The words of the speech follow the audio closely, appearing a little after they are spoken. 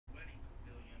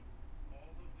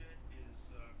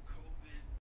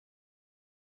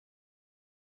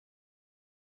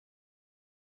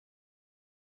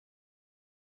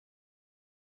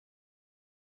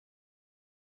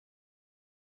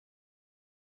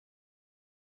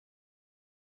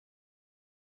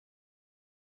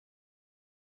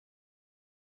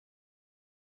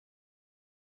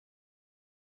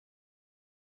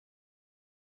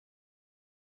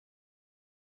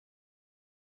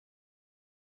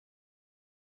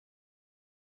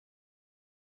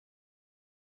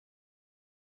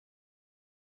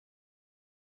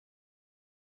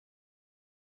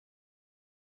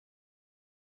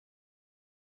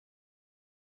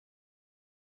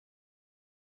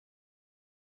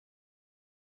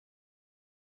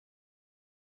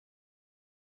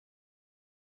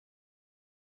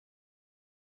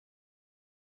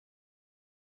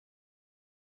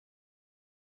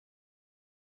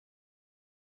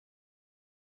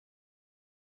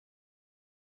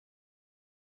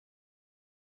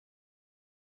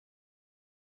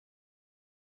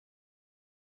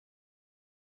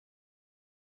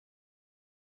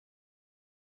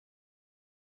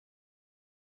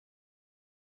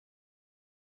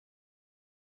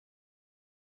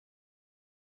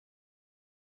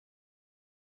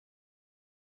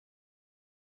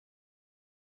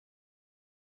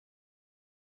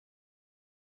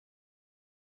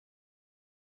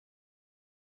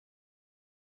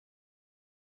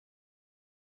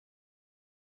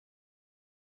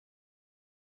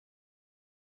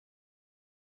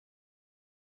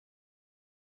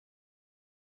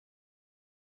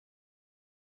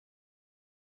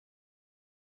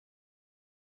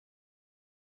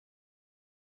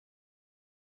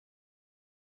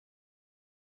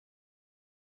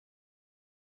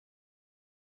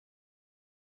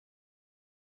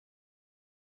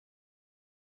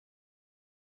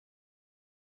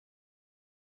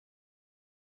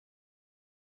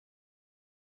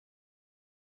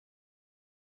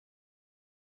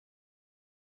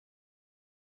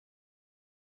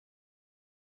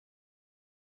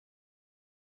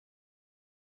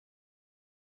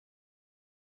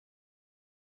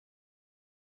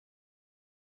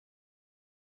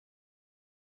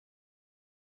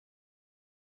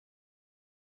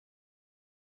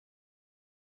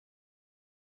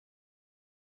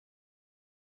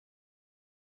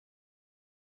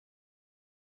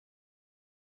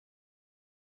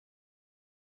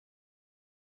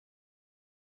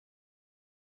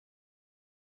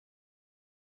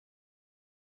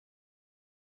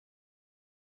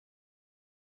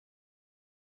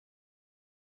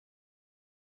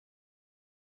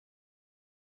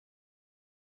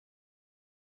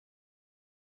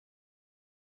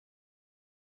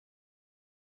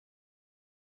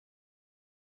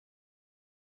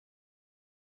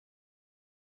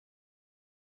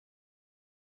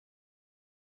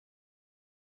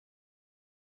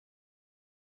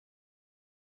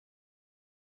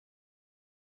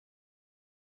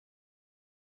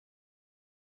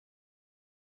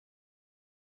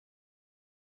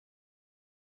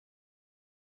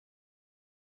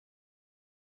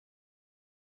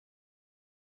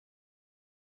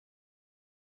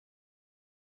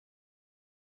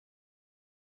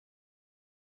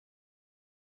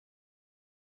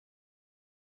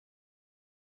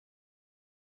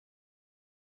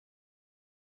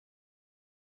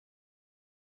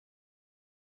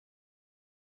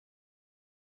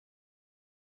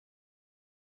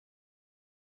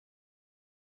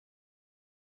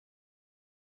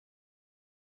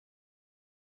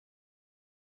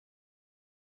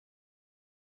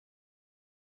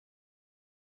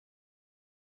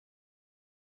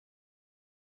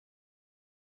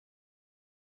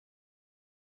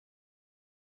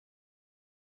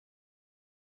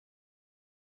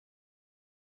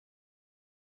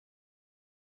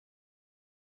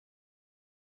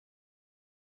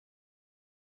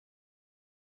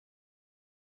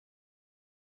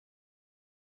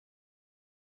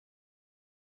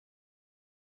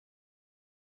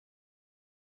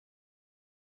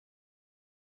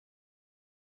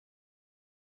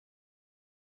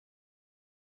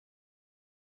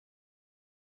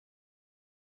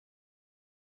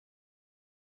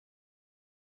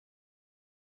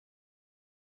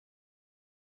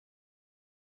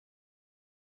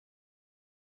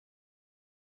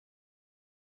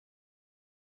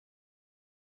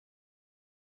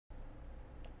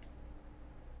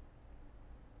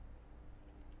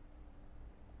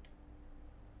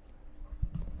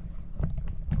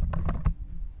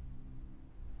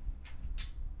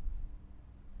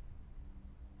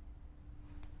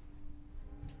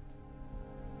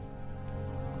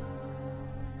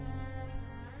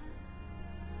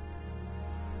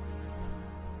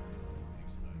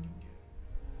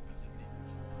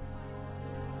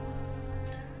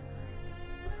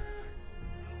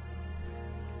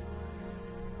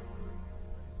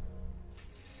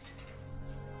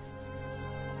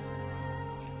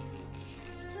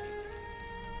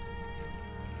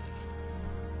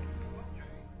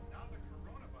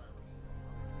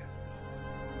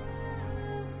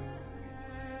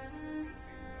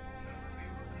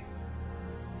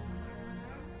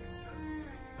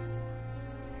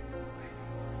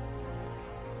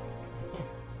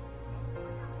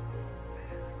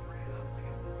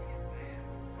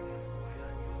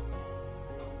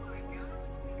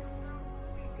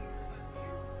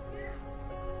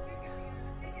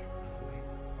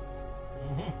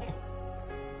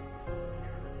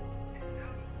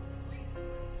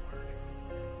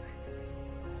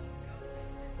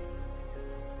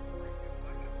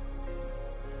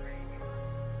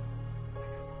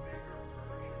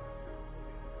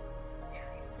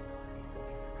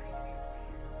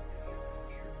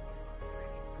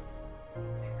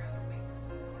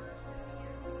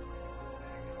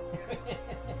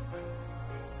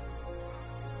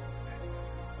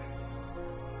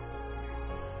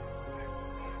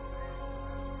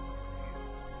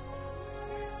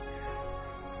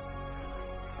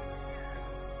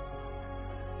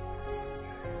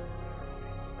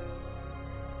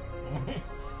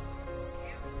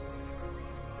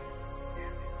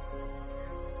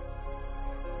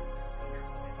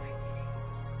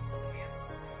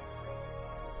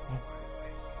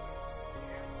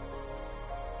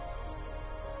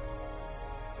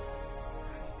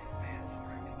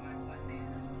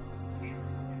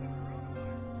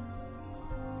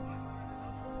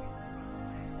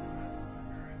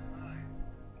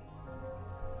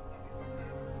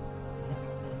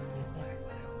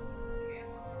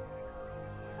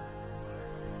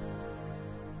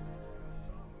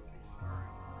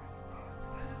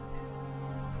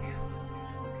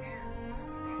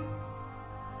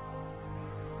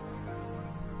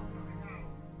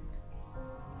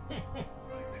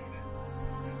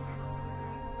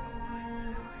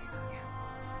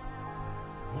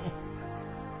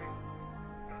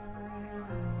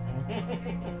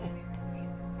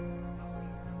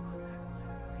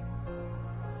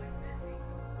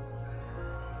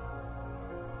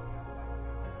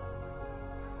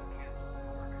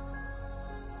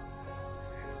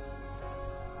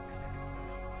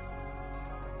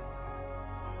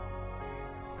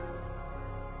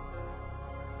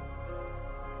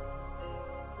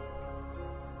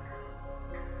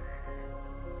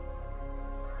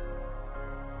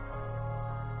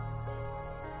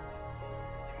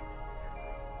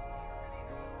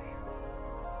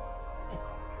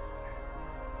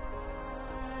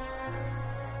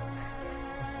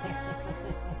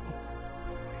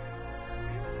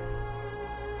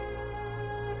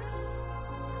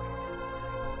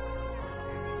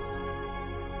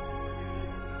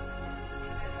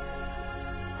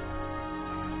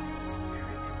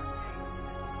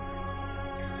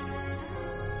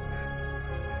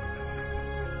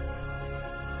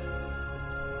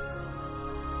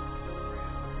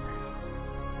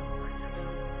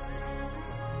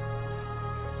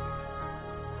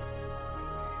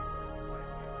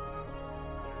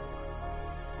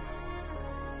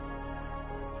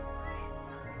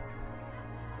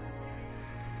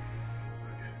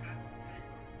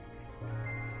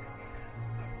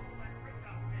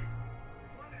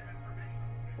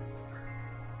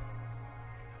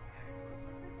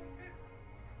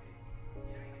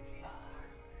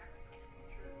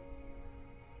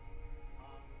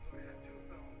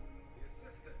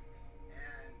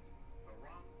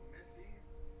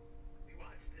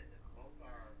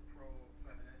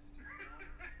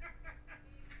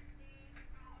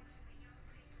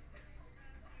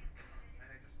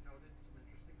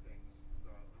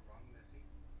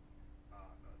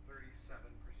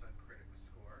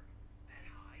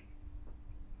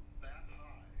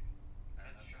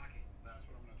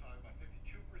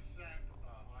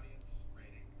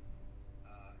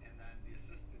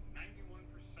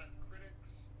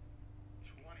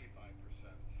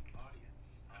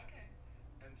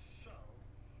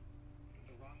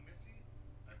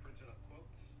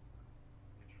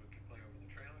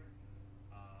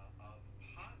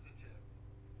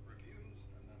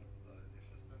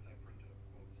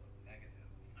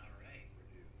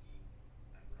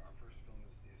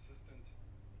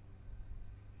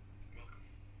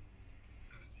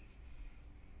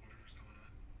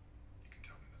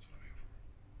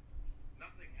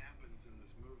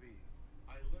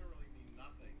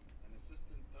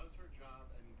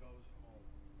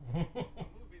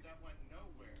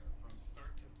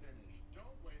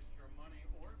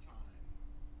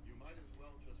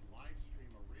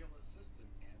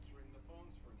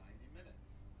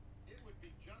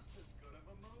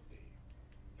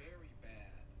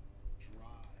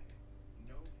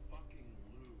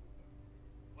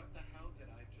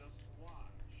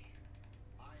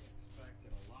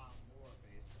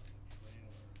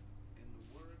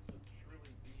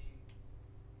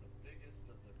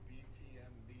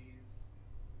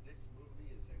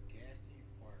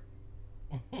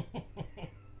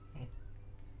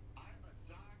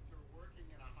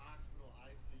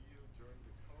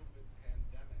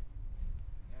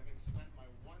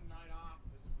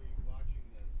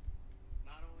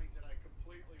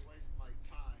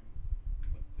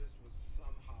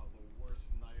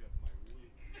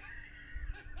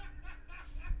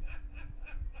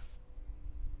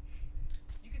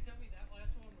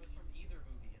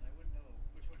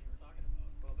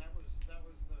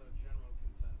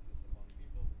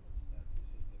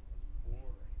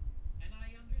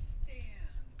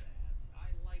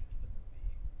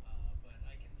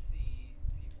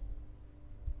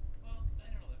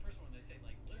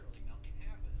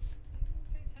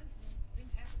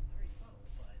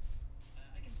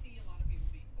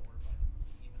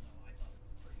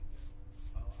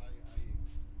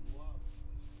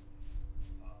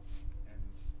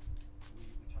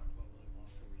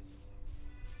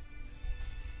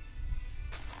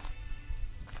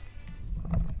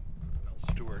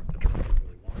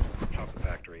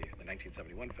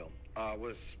Cobain film.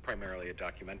 Was primarily a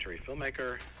documentary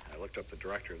filmmaker. I looked up the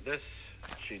director of this.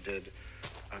 She did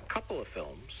a couple of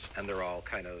films, and they're all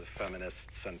kind of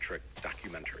feminist-centric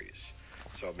documentaries.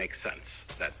 So it makes sense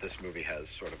that this movie has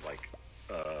sort of like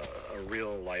a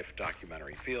real-life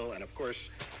documentary feel. And of course,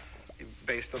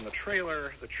 based on the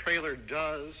trailer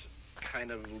does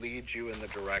kind of lead you in the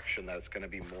direction that it's going to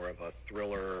be more of a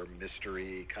thriller,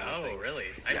 mystery kind of thing. Oh, really?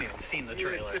 I haven't even seen the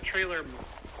trailer. The trailer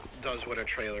does what a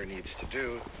trailer needs to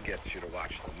do, gets you to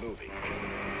watch the movie.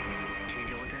 Can you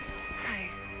deal with this? Hi,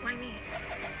 why me?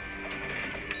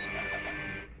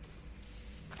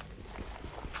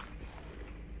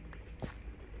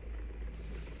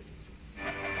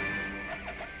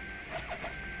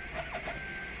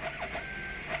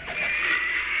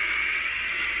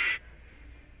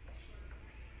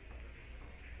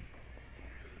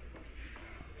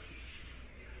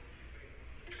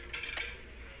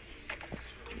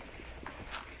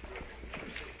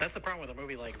 That's the problem with a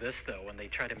movie like this, though. When they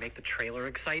try to make the trailer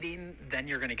exciting, then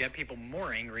you're going to get people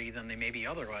more angry than they maybe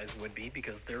otherwise would be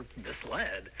because they're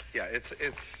misled. Yeah, it's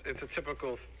a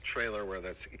typical trailer where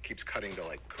it keeps cutting to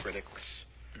like critics,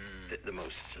 the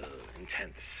most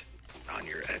intense, on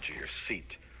your edge of your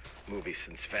seat movie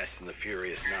since Fast and the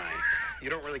Furious 9. You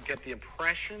don't really get the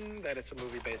impression that it's a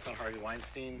movie based on Harvey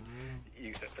Weinstein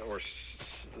or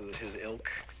his ilk.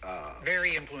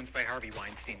 Very influenced by Harvey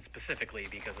Weinstein specifically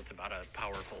because it's about a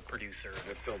powerful producer.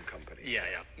 The film company. Yeah.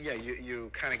 Yeah,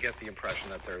 you kind of get the impression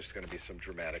that there's going to be some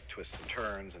dramatic twists and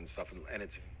turns and stuff, and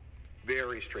it's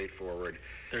very straightforward.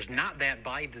 There's not that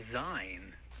by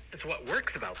design. It's what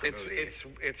works about the movie.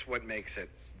 It's what makes it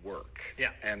work.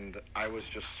 Yeah. And I was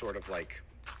just sort of like,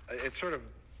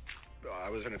 I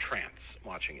was in a trance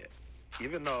watching it,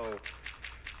 even though,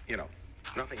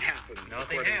 nothing happens.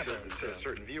 To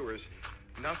certain viewers.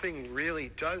 Nothing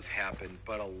really does happen,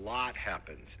 but a lot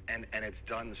happens, and it's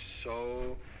done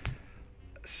so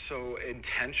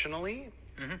intentionally,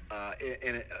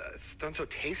 and it's done so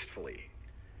tastefully,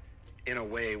 in a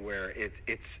way where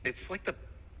it's like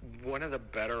one of the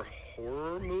better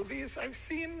horror movies I've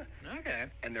seen. Okay.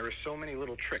 And there are so many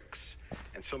little tricks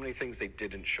and so many things they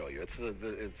didn't show you. It's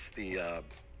the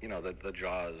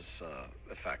Jaws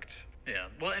effect. Yeah.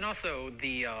 Well, and also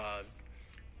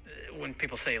when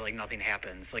people say like nothing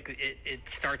happens, like it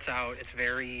starts out, it's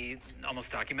very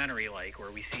almost documentary-like,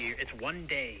 where we see it's one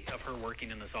day of her working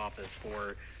in this office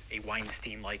for a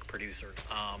Weinstein-like producer,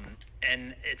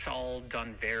 and it's all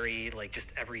done very like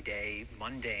just everyday,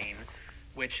 mundane.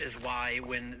 Which is why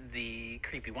when the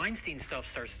creepy Weinstein stuff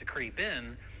starts to creep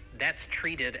in, that's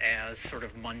treated as sort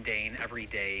of mundane,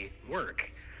 everyday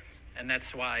work. And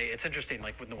that's why it's interesting,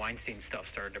 like when the Weinstein stuff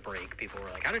started to break, people were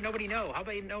like, how did nobody know? How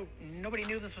about nobody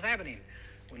knew this was happening?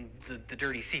 When the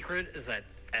dirty secret is that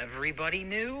everybody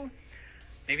knew.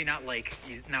 Maybe not like,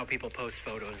 now people post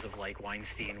photos of like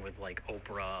Weinstein with like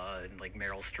Oprah and like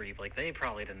Meryl Streep, like they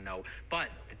probably didn't know. But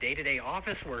the day-to-day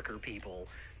office worker people,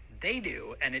 they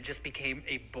do, and it just became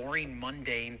a boring,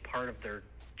 mundane part of their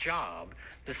job,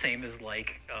 the same as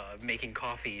like making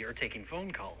coffee or taking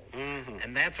phone calls.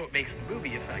 And that's what makes the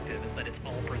movie effective, is that it's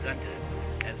all presented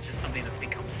as just something that's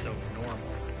become so normal.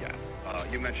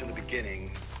 Yeah. You mentioned the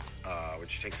beginning,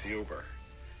 which takes the Uber.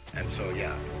 And so,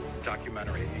 yeah,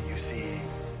 documentary, you see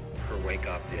her wake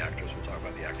up, the actress, we'll talk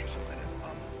about the actress in a minute.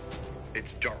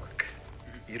 It's dark.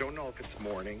 You don't know if it's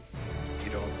morning.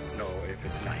 You don't know if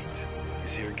it's night. You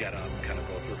see her get up, kind of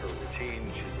go through her routine.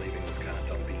 She's leaving this kind of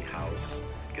dumpy house,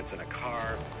 gets in a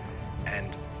car,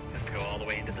 and has to go all the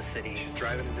way into the city. She's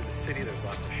driving into the city. There's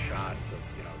lots of shots of,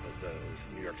 the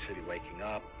New York City waking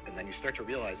up. And then you start to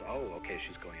realize, oh, okay,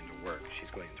 she's going into work. She's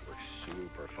going into work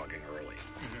super fucking early.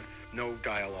 No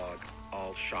dialogue,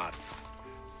 all shots.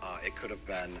 It could have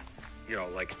been,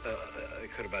 it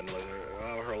could have been,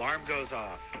 her alarm goes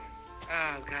off.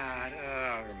 Oh, God.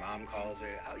 Her mom calls her.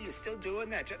 Oh, you still doing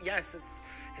that? Yes,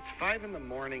 it's 5 a.m,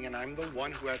 and I'm the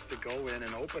one who has to go in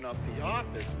and open up the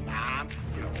office, Mom.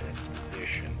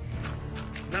 Exposition.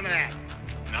 None of that.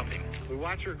 Nothing. We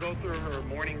watch her go through her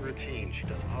morning routine. She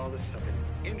does all this stuff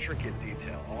in intricate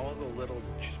detail. All the little,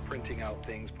 she's printing out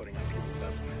things, putting on people's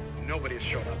desks. Nobody has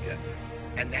shown up yet.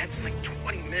 And that's like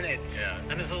 20 minutes. Yeah.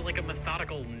 And there's like a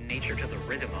methodical nature to the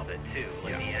rhythm of it, too.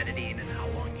 Like the editing and how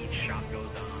long each shot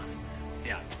goes on.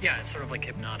 Yeah, it's sort of like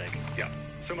hypnotic. Yeah,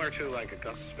 similar to like a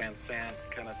Gus Van Sant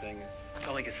kind of thing.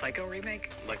 Oh, like a Psycho remake?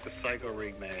 Like the Psycho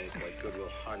remake, like Good Will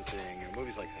Hunting, and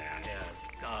movies like that.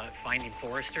 Yeah, Finding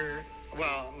Forrester.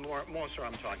 Well, more so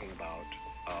I'm talking about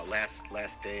Last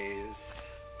Days,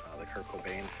 the Kurt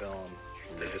Cobain film.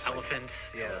 The Elephant.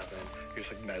 Elephant. You're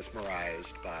just like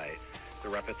mesmerized by the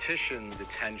repetition, the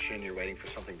tension, you're waiting for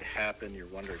something to happen, you're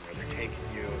wondering where they're taking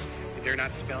you. They're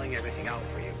not spelling everything out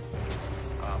for you.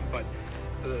 But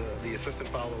the assistant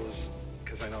follows,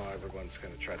 because I know everyone's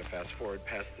going to try to fast forward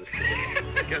past this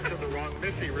to get to the wrong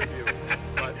Missy review.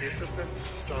 But the assistant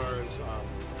stars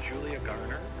Julia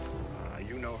Garner.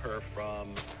 You know her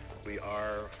from We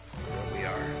Are What We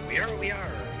Are. We Are What We Are.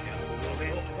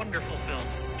 Yeah. Wonderful film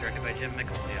directed by Jim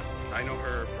Mickle. Yeah. I know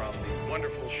her from the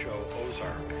wonderful show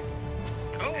Ozark.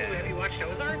 Oh, have you watched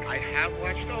Ozark? I have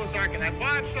watched Ozark, and I've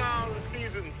watched all the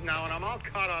seasons now, and I'm all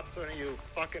caught up. So you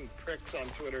fucking pricks on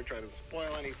Twitter try to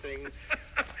spoil anything.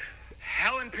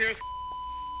 Helen Pierce.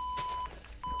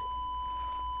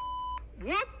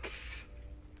 Whoops.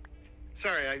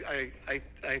 Sorry,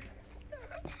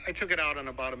 I took it out on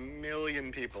about 1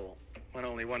 million people when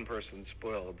only one person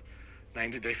spoiled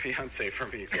 90 Day Fiancé for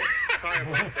me. So sorry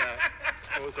about that,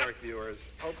 Ozark viewers.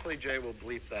 Hopefully Jay will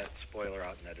bleep that spoiler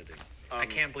out in editing. I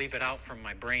can't bleep it out from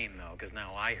my brain, though, because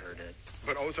now I heard it.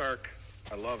 But Ozark,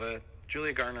 I love it.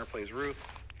 Julia Garner plays Ruth,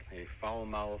 a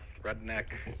foul-mouthed redneck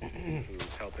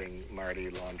who's helping Marty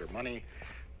launder money.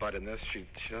 But in this, she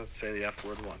doesn't say the F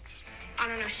word once. I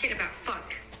don't know shit about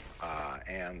fuck.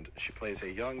 And she plays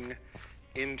a young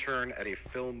intern at a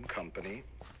film company,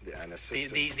 an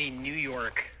assistant. The New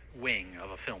York wing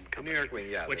of a film company. New York wing,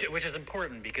 yeah. Which is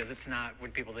important because it's not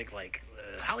when people think like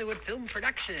Hollywood film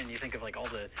production. You think of like all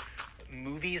the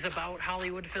movies about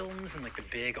Hollywood films and like the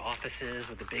big offices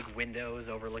with the big windows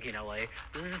overlooking LA.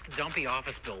 This is just a dumpy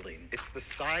office building. It's the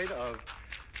side of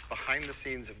behind the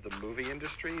scenes of the movie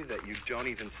industry that you don't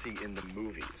even see in the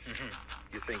movies.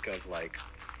 Mm-hmm. You think of like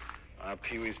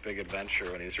Pee-wee's Big Adventure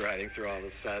when he's riding through all the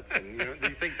sets, and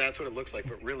you think that's what it looks like,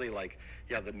 but really like,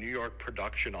 yeah, the New York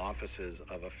production offices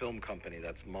of a film company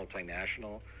that's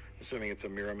multinational. Assuming it's a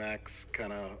Miramax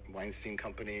kind of Weinstein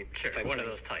company. Sure, type one of thing.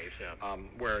 those types, yeah.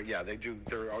 Where, yeah,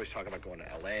 they're always talking about going to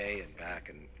LA and back,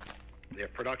 and they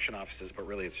have production offices, but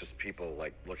really it's just people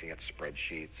like looking at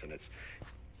spreadsheets, and it's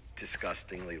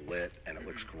disgustingly lit, and it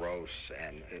looks gross,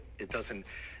 and it doesn't,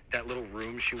 that little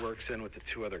room she works in with the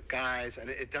two other guys,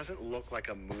 and it doesn't look like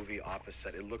a movie office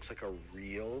set. It looks like a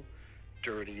real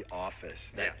dirty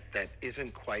office that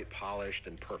isn't quite polished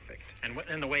and perfect.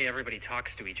 And the way everybody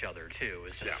talks to each other too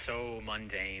is just so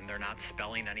mundane. They're not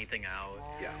spelling anything out.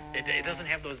 Yeah. It doesn't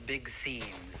have those big scenes.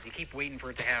 You keep waiting for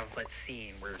it to have that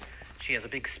scene where she has a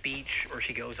big speech or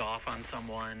she goes off on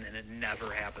someone, and it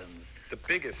never happens. The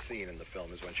biggest scene in the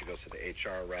film is when she goes to the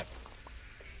HR rep,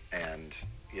 and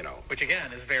which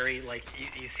again is very like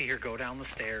you see her go down the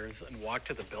stairs and walk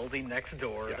to the building next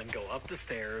door, then go up the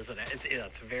stairs, and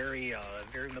it's very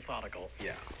very methodical.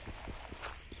 Yeah.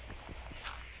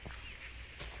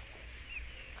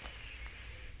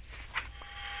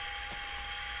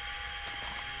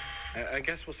 I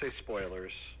guess we'll say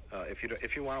spoilers.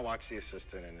 If you want to watch The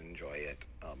Assistant and enjoy it,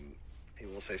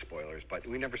 we'll say spoilers. But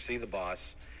we never see the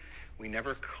boss. We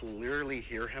never clearly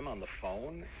hear him on the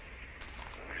phone.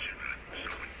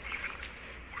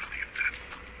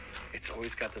 It's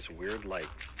always got this weird like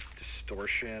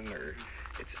distortion, or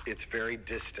it's very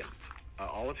distant.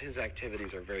 All of his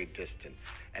activities are very distant,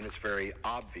 and it's very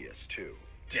obvious too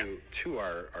to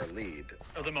our lead.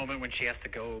 Oh, the moment when she has to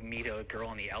go meet a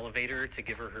girl in the elevator to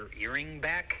give her earring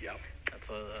back. Yep. That's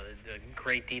a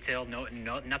great detail. No,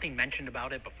 nothing mentioned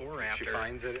about it before or after. She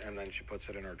finds it, and then she puts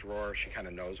it in her drawer. She kind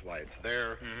of knows why it's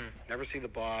there. Mm-hmm. Never see the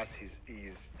boss.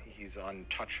 He's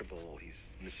untouchable.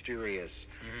 He's mysterious.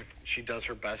 Mm-hmm. She does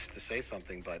her best to say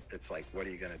something, but it's like, what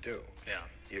are you going to do? Yeah.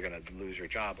 You're going to lose your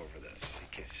job over this. You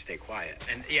can't stay quiet.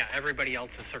 And yeah, everybody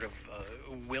else is sort of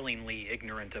willingly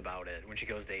ignorant about it when she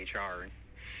goes to HR.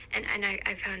 And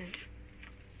I found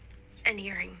an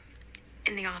earring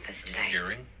in the office today. An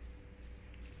earring?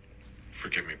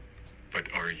 Forgive me, but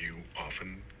are you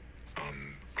often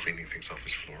cleaning things off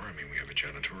his floor? I mean, we have a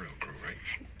janitorial crew, right?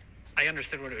 I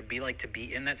understood what it would be like to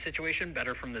be in that situation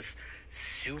better from this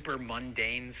super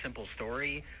mundane, simple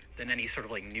story than any sort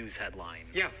of like news headline.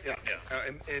 Yeah.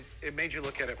 It made you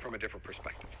look at it from a different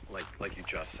perspective, like you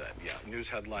just said. Yeah, news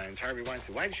headlines. Harvey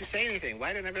Weinstein. Why didn't you say anything?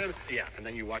 Why didn't I? Yeah. And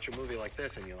then you watch a movie like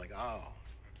this, and you're like, oh,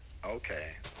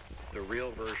 okay. The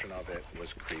real version of it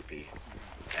was creepy,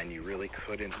 and you really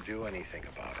couldn't do anything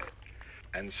about it.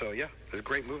 And so yeah, it was a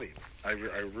great movie. I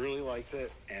really liked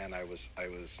it, and I was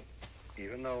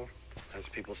even though, as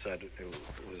people said, it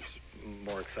was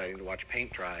more exciting to watch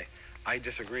paint dry, I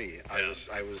disagree. Yeah.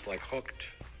 I was like hooked,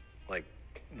 like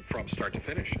from start to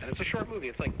finish. And it's a short movie.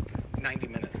 It's like 90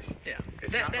 minutes. Yeah.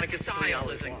 It's that, not like it's 3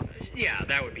 hours long. Yeah,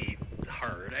 that would be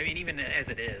hard. I mean, even as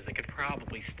it is, it could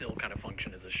probably still kind of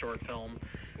function as a short film.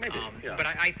 Maybe, yeah. But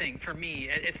I think for me,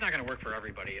 it's not going to work for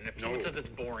everybody. And if someone No. says it's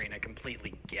boring, I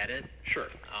completely get it. Sure.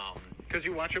 Because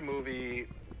you watch a movie,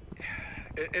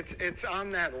 it's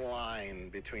on that line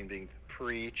between being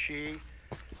preachy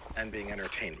and being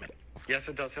entertainment. Yes,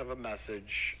 it does have a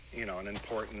message, an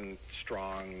important,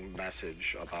 strong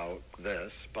message about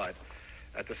this, but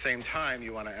at the same time,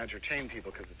 you want to entertain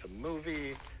people because it's a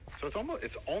movie. So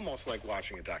it's almost like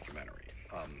watching a documentary.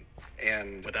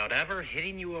 And without ever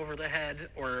hitting you over the head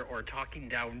or talking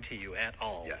down to you at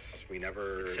all. yes, we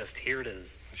never. It's just here it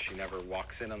is. She never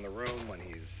walks in on the room when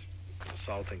he's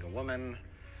assaulting a woman.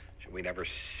 We never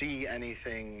see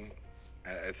anything.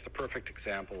 It's the perfect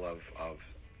example of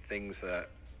things that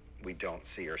we don't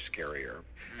see are scarier.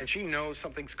 Mm-hmm. And she knows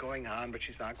something's going on, but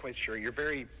she's not quite sure. You're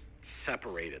very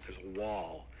separated. There's a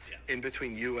wall in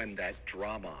between you and that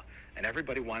drama. And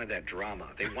everybody wanted that drama.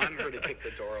 They wanted her to kick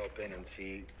the door open and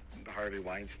see Harvey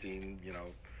Weinstein,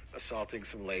 assaulting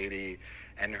some lady,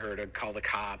 and her to call the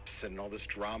cops and all this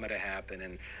drama to happen,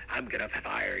 and I'm gonna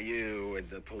fire you, and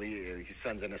the police, he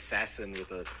sends an assassin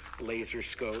with a laser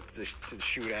scope to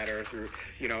shoot at her through,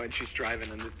 and she's driving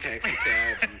in the taxi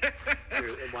cab,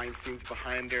 and Weinstein's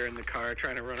behind her in the car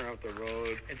trying to run her off the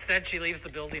road. Instead, she leaves the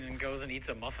building and goes and eats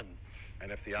a muffin.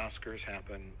 And if the Oscars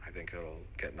happen, I think it'll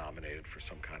get nominated for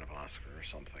some kind of Oscar or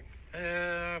something.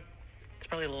 It's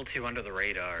probably a little too under the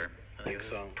radar. I think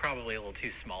so. Probably a little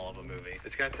too small of a movie.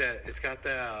 It's got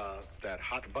that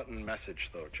hot button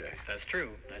message though, Jay. That's true.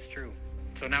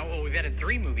 So now, we've added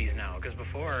 3 movies now, because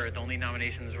before the only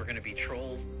nominations were going to be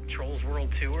Trolls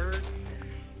World Tour,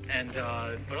 and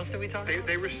what else did we talk about?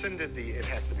 They rescinded it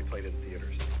has to be played in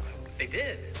theaters. They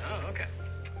did? Oh, okay.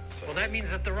 So, well, that means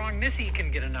that The Wrong Missy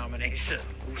can get a nomination.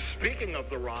 Speaking of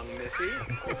The Wrong Missy,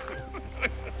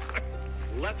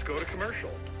 let's go to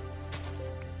commercial.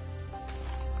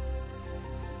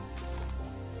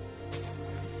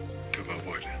 To about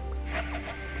what?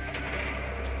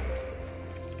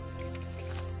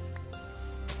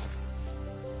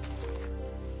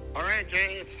 All right,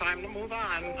 Jay, it's time to move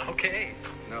on. Okay.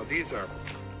 Now, these are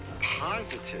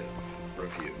positive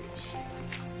reviews.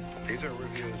 These are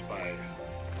reviews by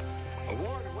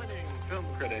award-winning film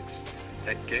critics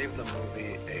that gave the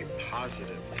movie a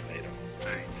positive tomato. All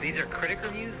right. So these are critic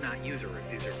reviews, not user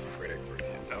reviews. These are critic reviews.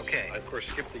 Okay. I, of course,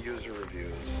 skip the user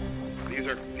reviews. These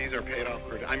are paid off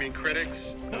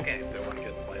critics. Okay. They want to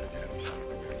get invited to have some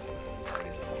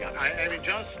parties. Yeah. I mean,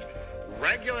 just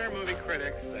regular movie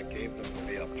critics that gave the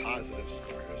movie a positive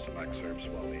score. Here's some excerpts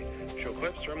while we show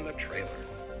clips from the trailer.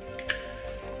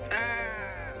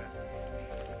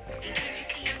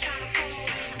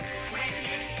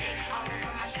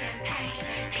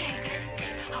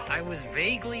 I was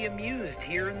vaguely amused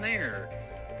here and there.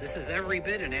 This is every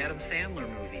bit an Adam Sandler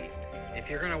movie. If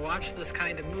you're going to watch this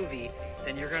kind of movie,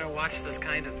 then you're going to watch this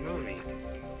kind of movie.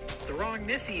 The Wrong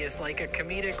Missy is like a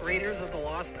comedic Raiders of the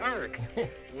Lost Ark.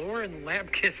 Lauren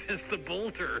Lapkus is the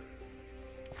boulder.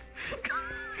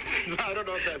 I don't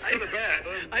know if that's good or bad.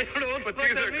 I don't know what but the fuck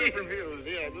these that are means. good reviews.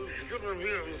 Yeah, these are good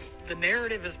reviews. The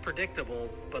narrative is predictable,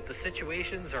 but the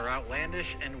situations are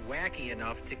outlandish and wacky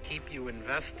enough to keep you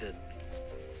invested.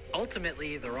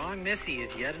 Ultimately, The Wrong Missy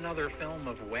is yet another film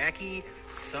of wacky,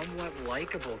 somewhat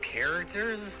likable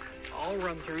characters, all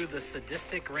run through the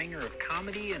sadistic wringer of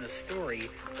comedy and a story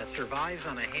that survives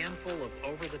on a handful of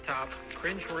over-the-top,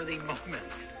 cringeworthy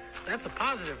moments. That's a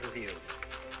positive review.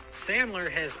 Sandler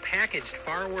has packaged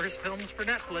far worse films for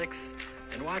Netflix,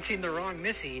 and watching The Wrong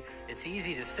Missy, it's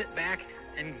easy to sit back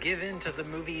and give in to the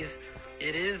movie's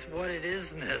it is what it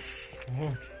is-ness.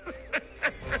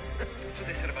 That's what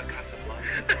they said about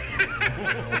Casablanca.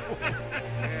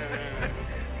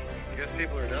 I guess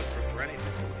people are desperate for anything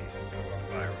in these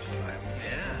coronavirus times.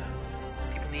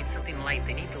 Yeah. People need something light.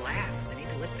 They need to laugh. They need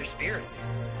to lift their spirits.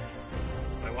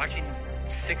 By watching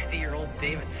 60-year-old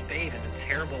David Spade in a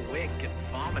terrible wig get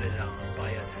vomited on by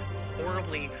a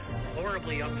horribly,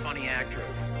 horribly unfunny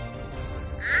actress.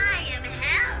 I am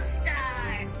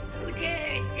Hellstar. Who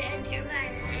dares enter my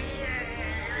lair?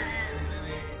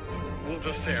 We'll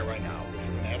just say it right now. This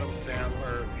is an Adam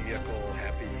Sandler vehicle,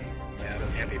 Happy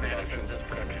Madison Happy Madison's Productions, his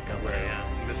production company, where yeah.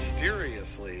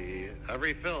 mysteriously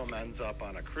every film ends up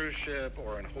on a cruise ship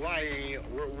or in Hawaii.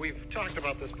 We've talked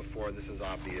about this before. This is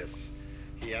obvious.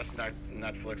 He asked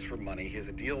Netflix for money. He has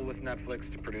a deal with Netflix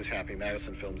to produce Happy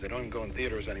Madison films. They don't even go in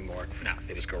theaters anymore. No.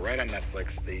 They just go right on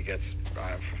Netflix. He gets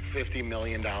 $50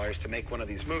 million to make one of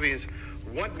these movies.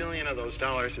 $1 million of those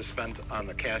dollars is spent on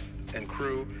the cast and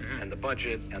crew and the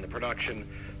budget and the production.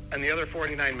 And the other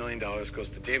 $49 million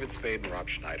goes to David Spade and Rob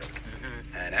Schneider.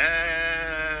 And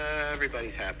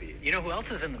everybody's happy. You know who else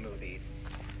is in the movie?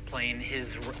 playing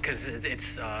his, because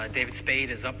it's David Spade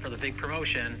is up for the big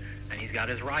promotion, and he's got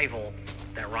his rival.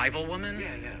 That rival woman,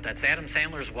 Yeah. that's Adam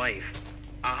Sandler's wife.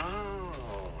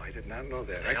 Oh, I did not know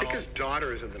that. I think his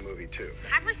daughter is in the movie too.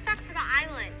 Have respect for the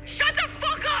island. Shut the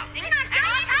fuck up! You're not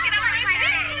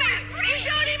You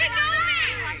don't even know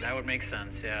me! That would make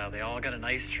sense, yeah. They all got a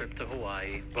nice trip to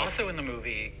Hawaii. Also in the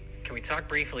movie, can we talk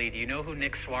briefly, do you know who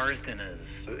Nick Swarsden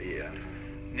is? Yeah.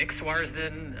 Nick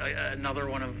Swarsden, another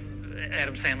one of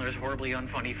Adam Sandler's horribly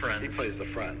unfunny friends. He plays the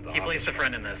friend. He plays the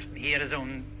friend in this. He had his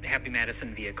own Happy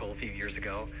Madison vehicle a few years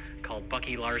ago called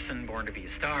Bucky Larson, Born to Be a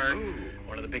Star,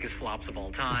 one of the biggest flops of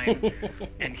all time.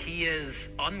 And he is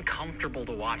uncomfortable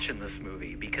to watch in this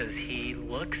movie because he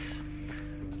looks,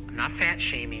 I'm not fat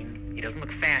shaming, he doesn't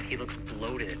look fat, he looks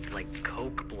bloated, like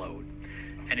Coke bloat.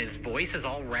 And his voice is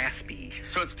all raspy.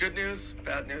 So it's good news,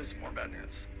 bad news, more bad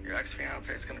news. Your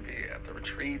ex-fiance is going to be at the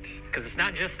retreat. Because it's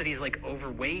not just that he's like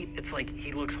overweight, it's like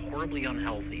he looks horribly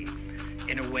unhealthy.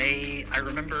 In a way, I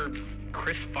remember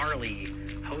Chris Farley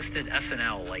hosted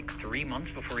SNL like 3 months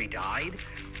before he died.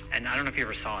 And I don't know if you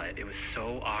ever saw it. It was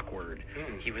so awkward.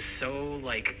 He was so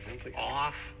like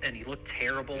off and he looked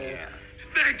terrible. Yeah.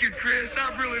 Thank you, Chris.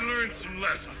 I've really learned some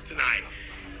lessons tonight.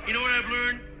 You know what I've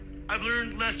learned? I've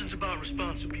learned lessons about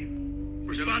responsibility.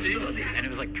 And it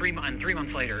was like 3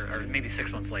 months later, or maybe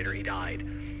 6 months later, he died.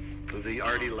 The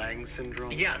Artie Lang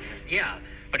syndrome? Yes, yeah.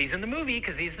 But he's in the movie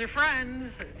because he's their friend.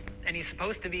 And he's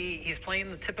supposed to be, he's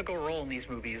playing the typical role in these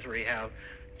movies where you have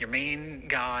your main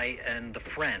guy and the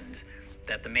friend.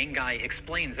 That the main guy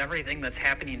explains everything that's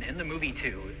happening in the movie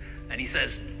to. And he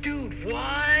says, dude,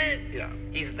 what? Yeah.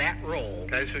 He's that role.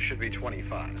 Guys who should be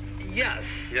 25.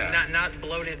 Yes. Yeah. Not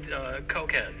bloated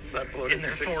cokeheads Not bloated in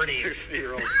their 40s. 40s.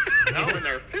 60-year-old. No, in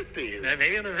their 50s. Yeah,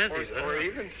 maybe in their 50s. Or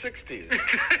even 60s.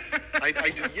 I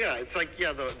do, yeah. It's like,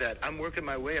 that I'm working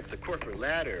my way up the corporate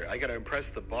ladder. I got to impress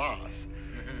the boss.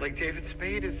 Like David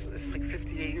Spade is like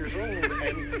 58 years old,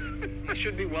 and he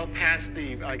should be well past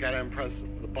the I got to impress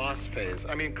the boss phase.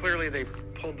 I mean, clearly they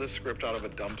pulled this script out of a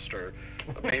dumpster.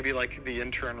 Maybe like the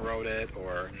intern wrote it,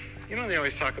 or they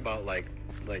always talk about like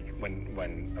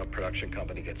when a production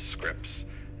company gets scripts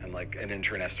and like an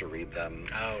intern has to read them.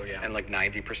 Oh yeah. And like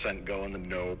 90% go in the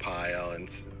no pile, and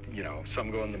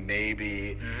some go in the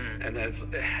maybe, and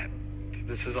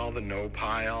this is all the no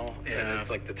pile. Yeah. And it's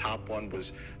like the top one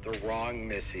was The Wrong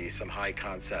Missy, some high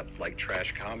concept like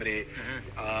trash comedy.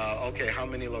 Okay, how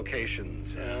many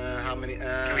locations? How many?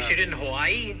 Can we shoot it in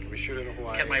Hawaii? Can we shoot it in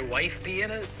Hawaii? Can my wife be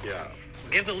in it? Yeah.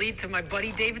 Give the lead to my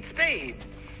buddy David Spade.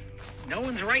 No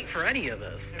one's right for any of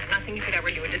this. There's nothing you could ever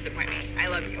do to disappoint me. I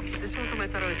love you. This one time I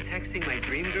thought I was texting my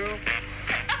dream girl.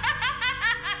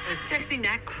 I was texting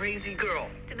that crazy girl.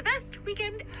 To the best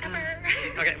weekend ever.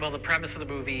 Okay, well, the premise of the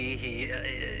movie, he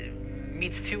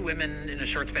meets two women in a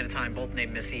short span of time, both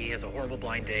named Missy. He has a horrible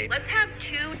blind date. Let's have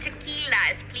 2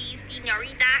 tequilas, please,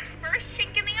 señorita. First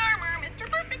chink in the armor. Mr.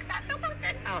 Perfect's not so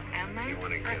perfect. Oh, am I? You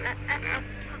want to get it?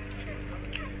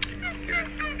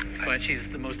 But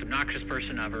she's the most obnoxious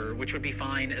person ever, which would be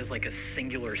fine as like a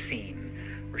singular scene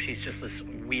where she's just this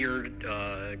weird,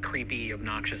 creepy,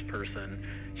 obnoxious person.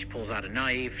 She pulls out a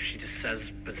knife. She just says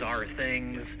bizarre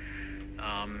things.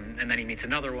 And then he meets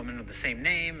another woman with the same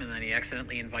name, and then he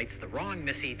accidentally invites the wrong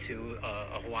Missy to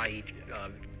a Hawaii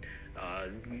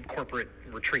corporate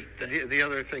retreat. The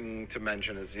other thing to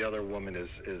mention is the other woman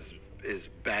is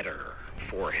better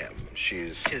for him.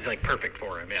 She's like perfect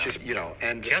for him. Yeah. She's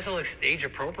and she also looks age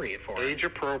appropriate for him. Age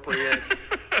appropriate.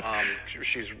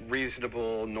 She's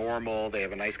reasonable, normal. They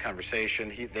have a nice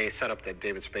conversation. They set up that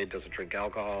David Spade doesn't drink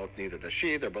alcohol. Neither does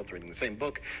she. They're both reading the same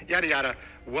book. Yada yada.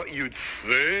 What you'd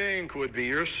think would be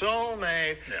your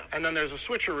soulmate. Yeah. And then there's a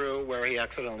switcheroo where he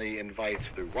accidentally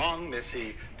invites the wrong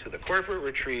Missy to the corporate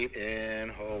retreat in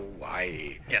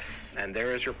Hawaii. Yes. And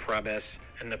there is your premise.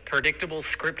 And the predictable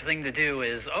script thing to do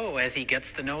is, as he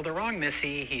gets to know the wrong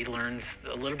Missy, he learns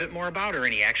a little bit more about her,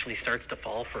 and he actually starts to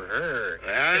fall for her.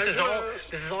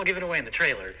 This is all given away in the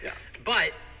trailer. Yeah.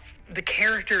 But the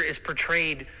character is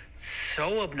portrayed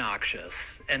so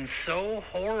obnoxious and so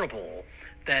horrible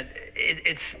that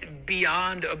it's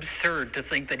beyond absurd to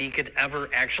think that he could ever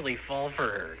actually fall for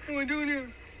her. What am I doing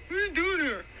here? What are you doing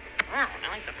here? Oh,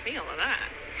 I like the feel of that.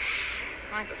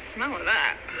 I like the smell of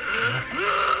that.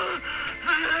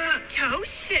 Oh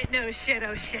shit, no shit,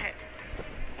 oh shit.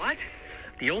 What?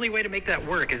 The only way to make that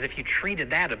work is if you treated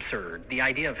that absurd, the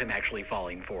idea of him actually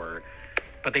falling for her.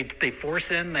 But they force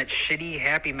in that shitty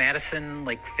Happy Madison,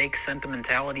 like fake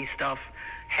sentimentality stuff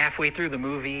halfway through the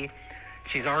movie.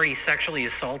 She's already sexually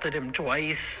assaulted him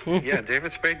twice. Yeah,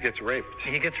 David Spade gets raped.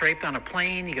 He gets raped on a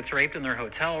plane. He gets raped in their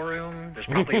hotel room. There's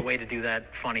probably a way to do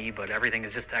that funny, but everything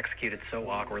is just executed so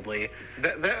awkwardly.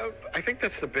 I think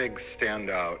that's the big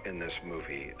standout in this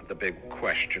movie. The big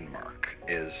question mark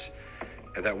is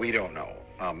that we don't know,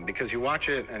 because you watch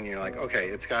it and you're like, okay,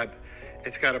 it's got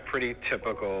a pretty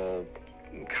typical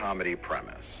comedy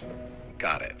premise.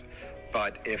 Got it.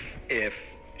 But if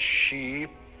she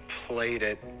played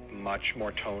it much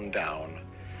more toned down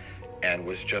and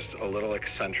was just a little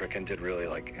eccentric and did really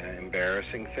like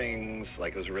embarrassing things,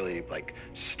 like it was really like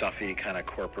stuffy kind of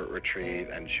corporate retreat,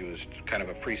 and she was kind of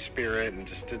a free spirit and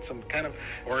just did some kind of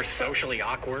or socially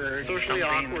awkward,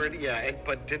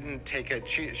 but didn't take it.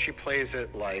 She plays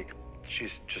it like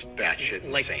she's just batshit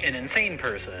like insane, an insane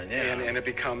person, yeah. And it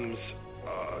becomes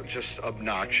just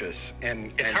obnoxious,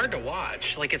 and it's hard to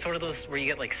watch. Like, it's one of those where you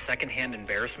get like secondhand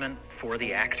embarrassment for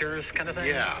the actors kind of thing.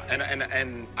 Yeah,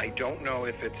 and I don't know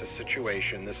if it's a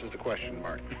situation. This is the question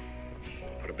mark.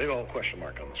 Put a big old question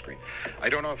mark on the screen. I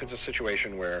don't know if it's a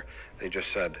situation where they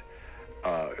just said,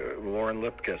 Lauren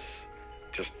Lipkus,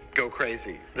 just go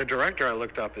crazy. The director I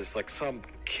looked up is like some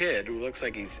kid who looks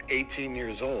like he's 18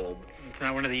 years old. It's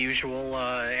not one of the usual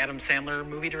Adam Sandler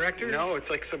movie directors? No, it's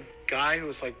like some guy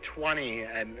who's like 20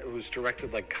 and who's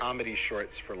directed like comedy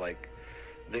shorts for like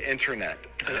the internet.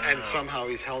 And somehow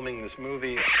he's helming this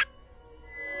movie.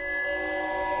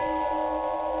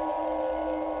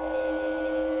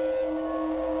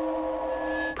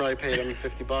 Probably paid him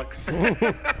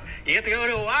 $50. You get to go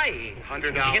to Hawaii. $100.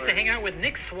 You get to hang out with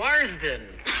Nick Swarsden.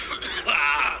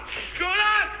 What's going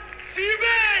on? See you,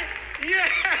 man! Yeah!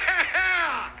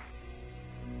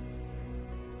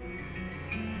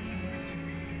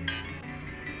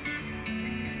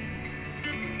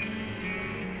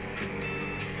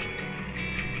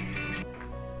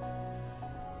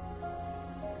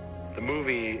 The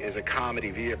movie is a comedy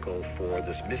vehicle for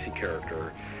this Missy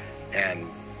character, and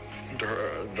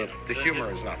the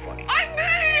humor is not funny. I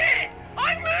made it!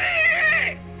 I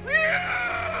made it!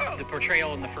 Yeah! The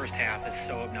portrayal in the first half is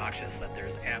so obnoxious that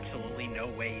there's absolutely no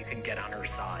way you can get on her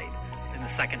side in the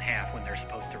second half when they're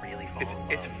supposed to really fall in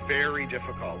love. It's very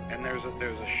difficult, and there's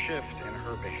a shift in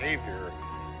her behavior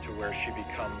to where she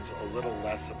becomes a little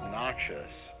less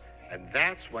obnoxious, and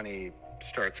that's when he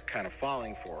starts kind of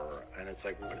falling for her, and it's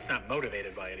like, it's not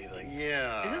motivated by anything.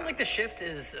 Yeah. Isn't it like the shift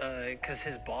is because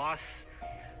his boss?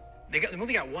 The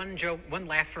movie got one joke, one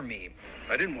laugh from me.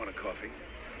 I didn't want a coffee.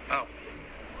 Oh,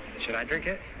 should I drink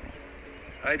it?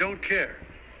 I don't care.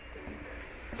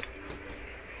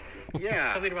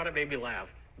 Yeah. Something about it made me laugh.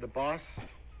 The boss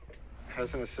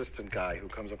has an assistant guy who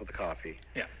comes up with the coffee.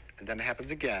 Yeah. And then it happens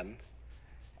again,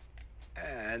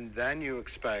 and then you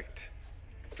expect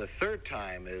the third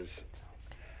time is,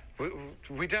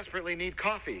 we desperately need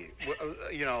coffee.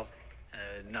 You know.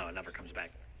 No, it never comes back.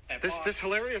 This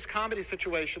hilarious comedy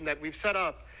situation that we've set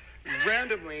up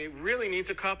randomly really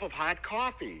needs a cup of hot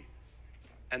coffee.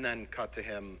 And then cut to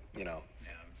him, you know,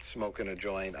 smoking a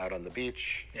joint out on the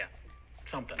beach. Yeah,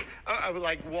 something. I was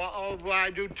like, well, I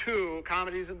do two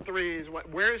comedies in threes.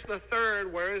 Where's the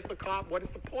third? Where is the what is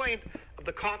the point of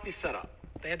the coffee setup?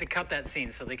 They had to cut that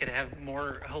scene so they could have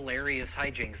more hilarious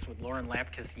hijinks with Lauren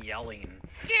Lapkus yelling.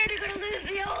 Scared you're gonna lose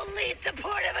the only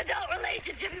supportive adult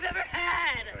relationship you've ever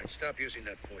had. All right, stop using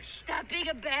that voice. Stop being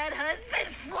a bad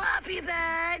husband, floppy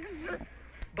bags.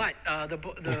 But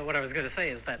what I was gonna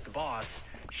say is that the boss,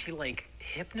 she like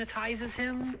hypnotizes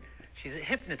him. She's a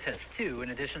hypnotist too, in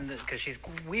addition to, because she's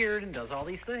weird and does all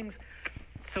these things.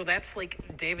 So that's like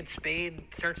David Spade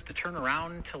starts to turn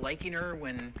around to liking her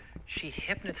when she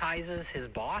hypnotizes his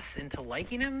boss into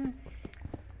liking him.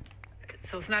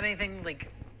 So it's not anything like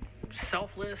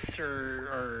selfless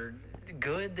or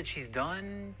good that she's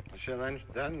done. So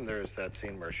then there's that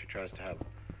scene where she tries to have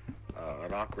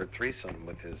an awkward threesome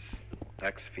with his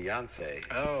ex-fiance.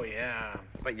 Oh yeah.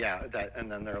 But yeah,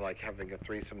 and then they're like having a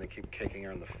threesome. They keep kicking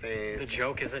her in the face. The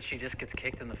joke is that she just gets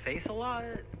kicked in the face a lot,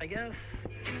 I guess.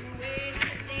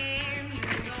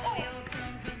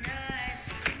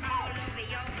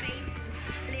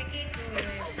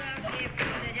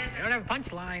 They don't have a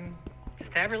punchline.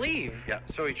 Just have her leave. Yeah,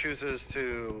 so he chooses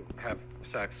to have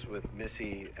sex with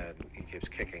Missy, and he keeps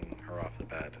kicking her off the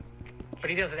bed. But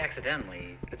he does it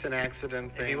accidentally. It's an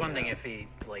accident thing. It'd be one thing if he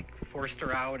like forced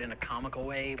her out in a comical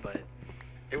way, but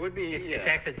it would be. It's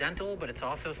accidental, but it's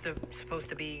also supposed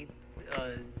to be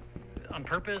on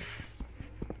purpose.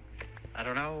 I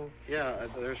don't know. Yeah,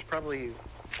 there's probably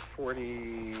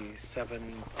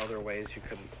 47 other ways you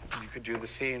could do the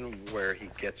scene where he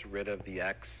gets rid of the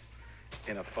ex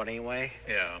in a funny way.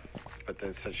 Yeah. But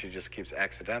then so she just keeps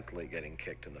accidentally getting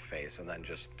kicked in the face and then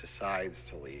just decides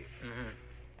to leave.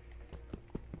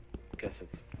 Guess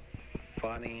it's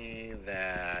funny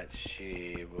that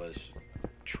she was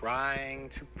trying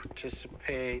to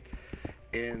participate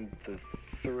in the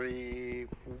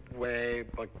three-way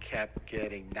but kept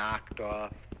getting knocked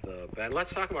off the bed.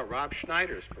 Let's talk about Rob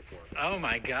Schneider's performance. Oh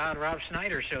my God, Rob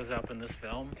Schneider shows up in this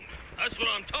film. That's what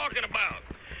I'm talking about.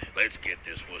 Let's get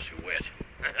this wussy wet.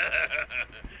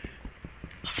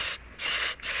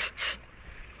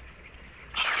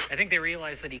 I think they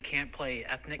realized that he can't play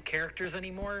ethnic characters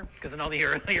anymore, because in all the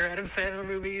earlier Adam Sandler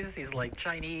movies, he's like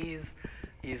Chinese,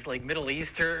 he's like Middle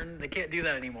Eastern. They can't do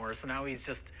that anymore, so now he's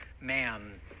just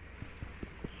man.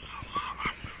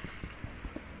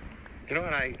 You know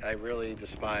what I really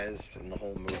despised in the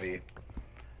whole movie?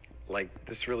 Like,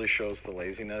 this really shows the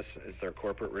laziness, is their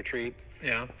corporate retreat.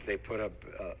 Yeah. They put up,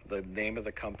 the name of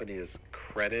the company is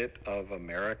Credit of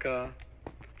America,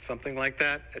 something like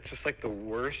that. It's just like the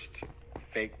worst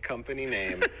fake company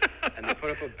name. And they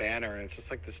put up a banner, and it's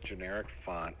just like this generic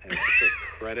font, and it just says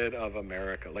Credit of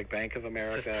America, like Bank of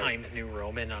America. It's just Times New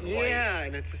Roman on white. Yeah,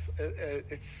 and it's just,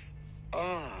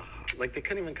 like they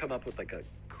couldn't even come up with like a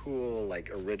cool,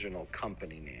 like original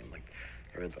company name, like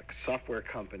or it's like software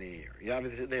company, or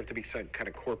they have to be some kind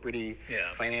of corporate-y,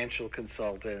 financial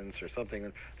consultants or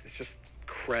something. It's just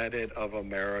Credit of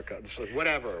America. It's like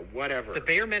whatever. The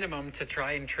bare minimum to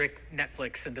try and trick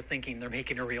Netflix into thinking they're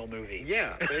making a real movie.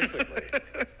 Yeah, basically.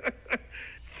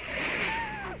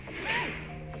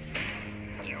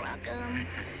 You're welcome.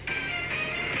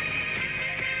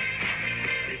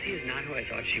 Missy is not who I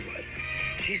thought she was.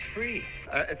 She's free.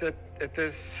 At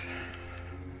this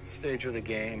stage of the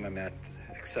game, I'm at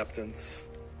acceptance,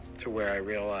 to where I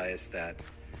realize that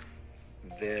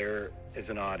there is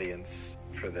an audience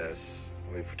for this.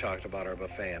 We've talked about our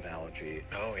buffet analogy.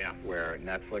 Oh, yeah. Where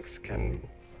Netflix can...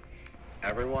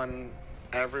 Everyone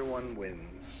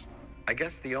wins. I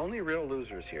guess the only real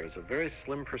losers here is a very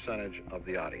slim percentage of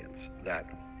the audience that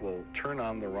will turn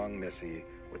on the wrong Missy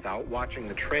without watching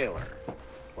the trailer,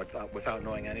 without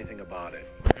knowing anything about it,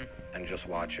 and just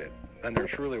watch it. Then they're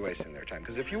truly wasting their time.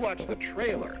 Because if you watch the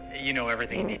trailer... You know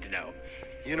everything you need to know.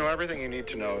 You know everything you need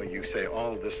to know. You say,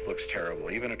 oh, this looks terrible.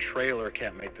 Even a trailer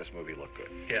can't make this movie look good.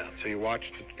 Yeah. So you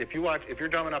watch... If you're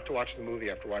dumb enough to watch the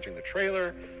movie after watching the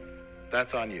trailer,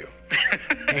 that's on you.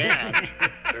 And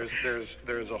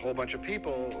there's a whole bunch of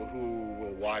people who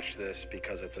will watch this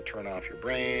because it's a turn off your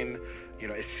brain. You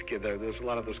know, there's a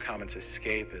lot of those comments,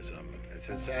 escapism. It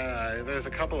says, there's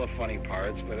a couple of funny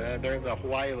parts, but the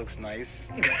Hawaii looks nice.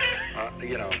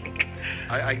 You know,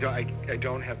 I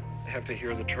don't have to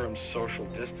hear the term social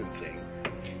distancing.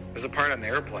 There's a part on the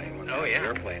airplane. When oh, yeah. On the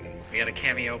airplane. We got a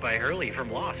cameo by Hurley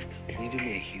from Lost. Can you do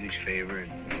me a huge favor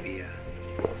and maybe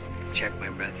check my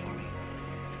breath for me?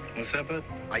 What's that, bud?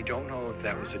 I don't know if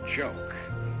that was a joke.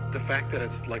 The fact that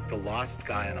it's like the lost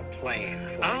guy on a plane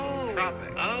flying in the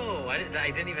tropics. Oh, I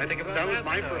didn't even think about that. That was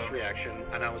my first reaction,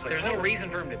 and I was like, there's no reason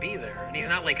for him to be there. And he's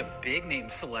not like a big name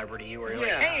celebrity where you're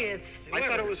like, hey, it's whoever. I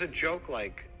thought it was a joke,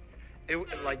 like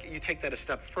you take that a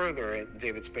step further, and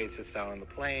David Spade sits down on the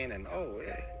plane, and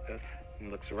and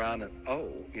looks around, and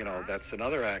that's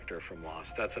another actor from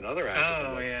Lost. That's another actor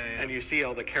from Lost. Yeah. And you see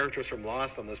all the characters from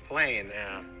Lost on this plane,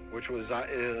 which is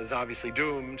obviously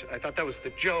doomed. I thought that was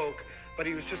the joke, but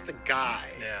he was just a guy.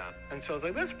 Yeah. And so I was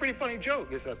like, that's a pretty funny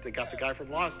joke, is that they got the guy from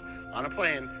Lost on a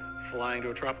plane flying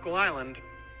to a tropical island.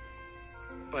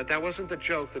 But that wasn't the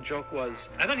joke. The joke was...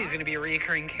 I thought he was going to be a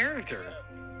recurring character,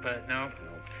 but no. No.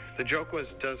 The joke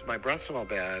was, does my breath smell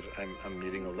bad? I'm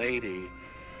meeting a lady.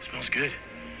 Smells good.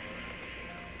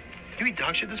 You eat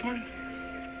dog shit this morning?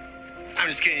 I'm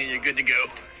just kidding. You're good to go.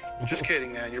 Just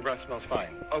kidding, man. Your breath smells fine.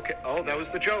 Okay. Oh, that was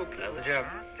the joke. That was the joke.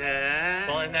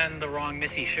 Well, and then the wrong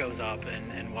Missy shows up,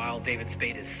 and while David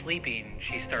Spade is sleeping,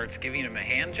 she starts giving him a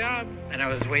hand job. And I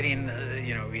was waiting,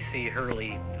 we see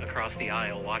Hurley across the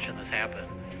aisle watching this happen.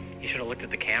 He should have looked at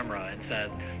the camera and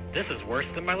said, this is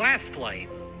worse than my last flight.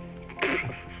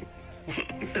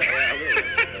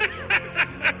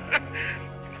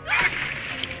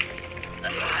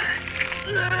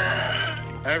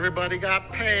 Everybody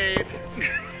got paid.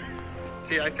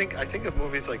 See, I think of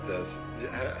movies like this.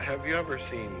 Have you ever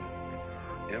seen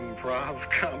improv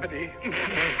comedy?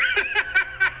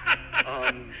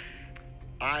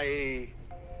 I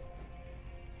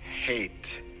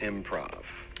hate improv.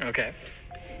 Okay.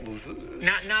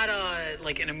 Not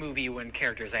like in a movie when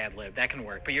characters ad-lib. That can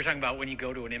work. But you're talking about when you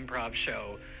go to an improv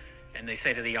show and they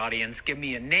say to the audience, give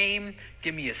me a name,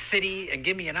 give me a city, and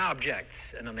give me an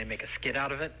object. And then they make a skit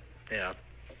out of it. Yeah.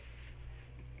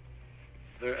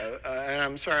 And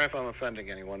I'm sorry if I'm offending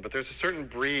anyone, but there's a certain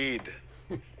breed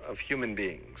of human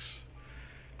beings.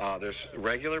 There's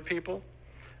regular people,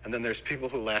 and then there's people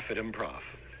who laugh at improv.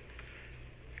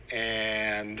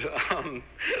 And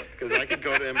because I could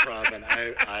go to improv and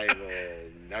I will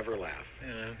never laugh.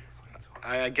 Yeah.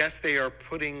 I guess they are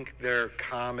putting their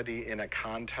comedy in a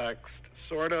context,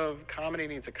 sort of. Comedy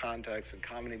needs a context, and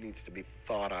comedy needs to be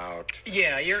thought out.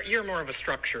 Yeah, you're more of a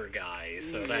structure guy,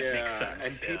 so that makes sense.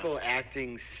 And people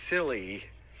acting silly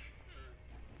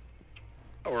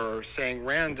or saying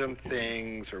random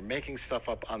things or making stuff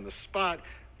up on the spot,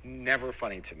 never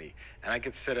funny to me. And I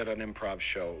could sit at an improv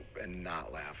show and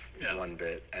not laugh one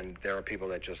bit. And there are people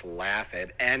that just laugh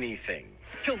at anything.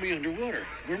 Tell me underwater.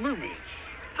 We're mermaids.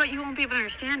 But you won't be able to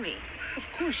understand me. Of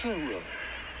course I will.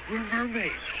 We're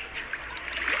mermaids.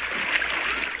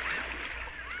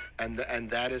 And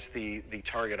that is the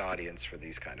target audience for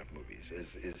these kind of movies,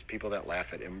 is people that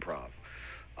laugh at improv.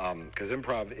 Because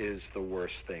improv is the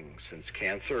worst thing since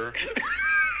cancer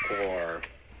or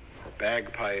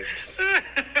bagpipes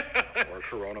or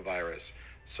coronavirus.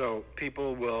 So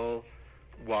people will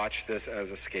watch this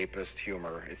as escapist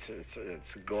humor.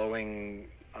 It's glowing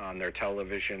on their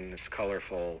television. It's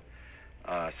colorful.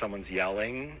 Someone's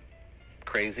yelling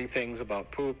crazy things about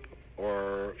poop,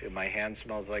 or my hand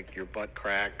smells like your butt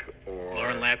crack, or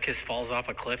Lauren Lapkus falls off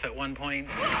a cliff at one point.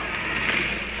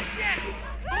 Shit!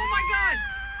 Oh my God!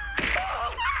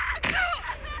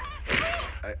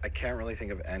 I can't really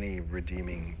think of any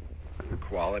redeeming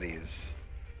qualities.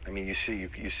 I mean, you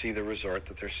see the resort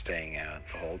that they're staying at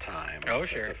the whole time. Oh,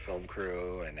 sure. The film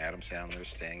crew and Adam Sandler's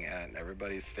staying at, and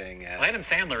everybody's staying at. Well, Adam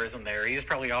Sandler isn't there. He was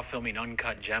probably off filming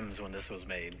Uncut Gems when this was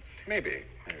made. Maybe.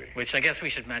 Which I guess we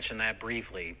should mention that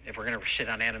briefly, if we're going to shit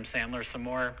on Adam Sandler some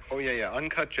more. Oh, yeah.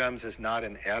 Uncut Gems is not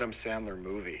an Adam Sandler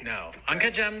movie. No.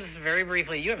 Uncut Gems, very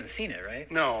briefly, you haven't seen it, right?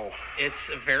 No. It's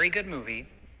a very good movie.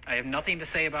 I have nothing to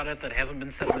say about it that hasn't been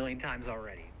said a million times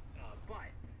already. But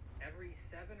every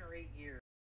 7 or 8 years,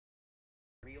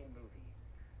 real movie,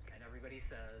 and everybody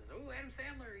says, "Oh, Adam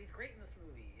Sandler, he's great in this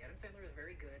movie." Adam Sandler is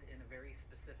very good in a very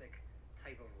specific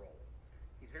type of role.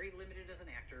 He's very limited as an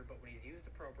actor, but when he's used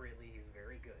appropriately, he's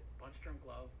very good. Punch Drunk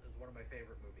Love is one of my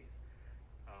favorite movies.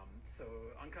 So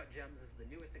Uncut Gems is the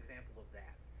newest example of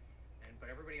that. But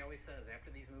everybody always says after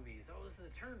these movies, "Oh, this is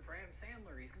a turn for Adam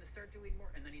Sandler. He's going to start doing more,"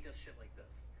 and then he does shit like this.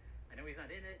 I know he's not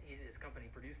in it. His company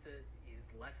produced it. He's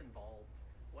less involved,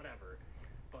 whatever.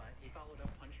 But he followed up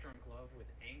Punch Drunk Love with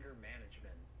Anger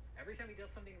Management. Every time he does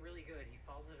something really good, he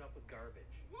follows it up with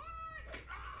garbage. What?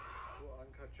 Well,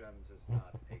 Uncut Gems is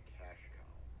not a cash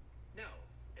cow. No,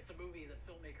 it's a movie that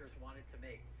filmmakers wanted to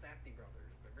make. Safdie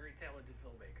brothers. They're very talented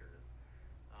filmmakers.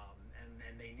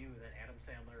 And they knew that Adam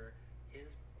Sandler,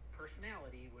 his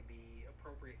personality would be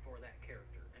appropriate for that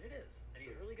character. And it is. And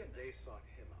he's really good. They sought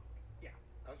him out. Yeah.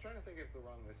 I was trying to think if The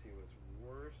Wrong Missy was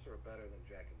worse or better than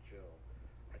Jack and Jill.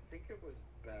 I think it was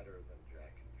better than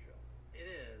Jack and Jill. It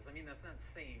is. I mean, that's not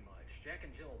saying much. Jack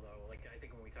and Jill, though, like, I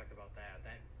think when we talked about that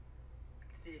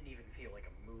didn't even feel like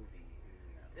a movie.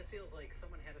 No. This feels like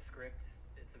someone had a script.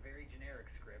 It's a very generic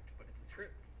script, but it's a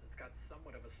script. It's got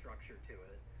somewhat of a structure to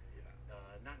it. Yeah.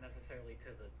 Not necessarily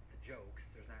to the jokes.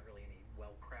 There's not really any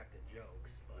well-crafted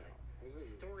jokes, but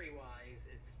story-wise,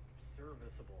 it's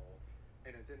serviceable.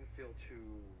 And it didn't feel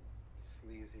too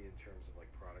sleazy in terms of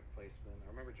like product placement. I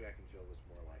remember Jack and Jill was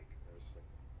more like there was like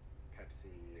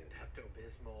Pepsi and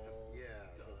Pepto-Bismol.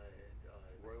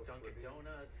 Royal Dunkin' Caribbean.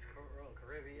 Donuts, Royal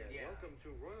Caribbean. Yeah. Welcome to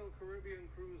Royal Caribbean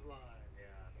Cruise Line.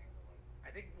 Yeah.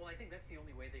 I think that's the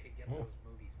only way they could get those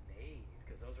movies made,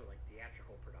 because those are like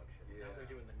theatrical productions. Yeah. Now they're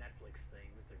doing the Netflix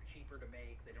things. They're cheaper to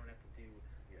make. They don't have to do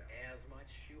as much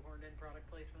shoehorned in product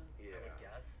placement. I would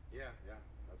guess. Yeah,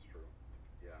 that's true.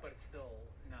 Yeah. But it's still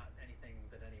not anything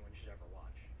that anyone should ever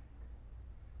watch.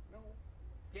 No.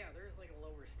 Yeah, there's like a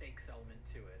lower stakes element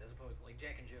to it, as opposed to like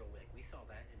Jack and Jill. Like we saw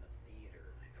that in the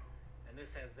theater. I know. And this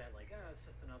has that like, it's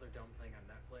just another dumb thing on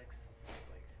Netflix. It's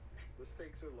like the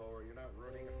stakes are lower. You're not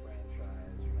ruining a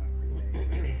franchise. You're not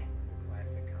remaking a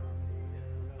classic comedy.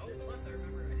 Oh, plus I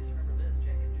remember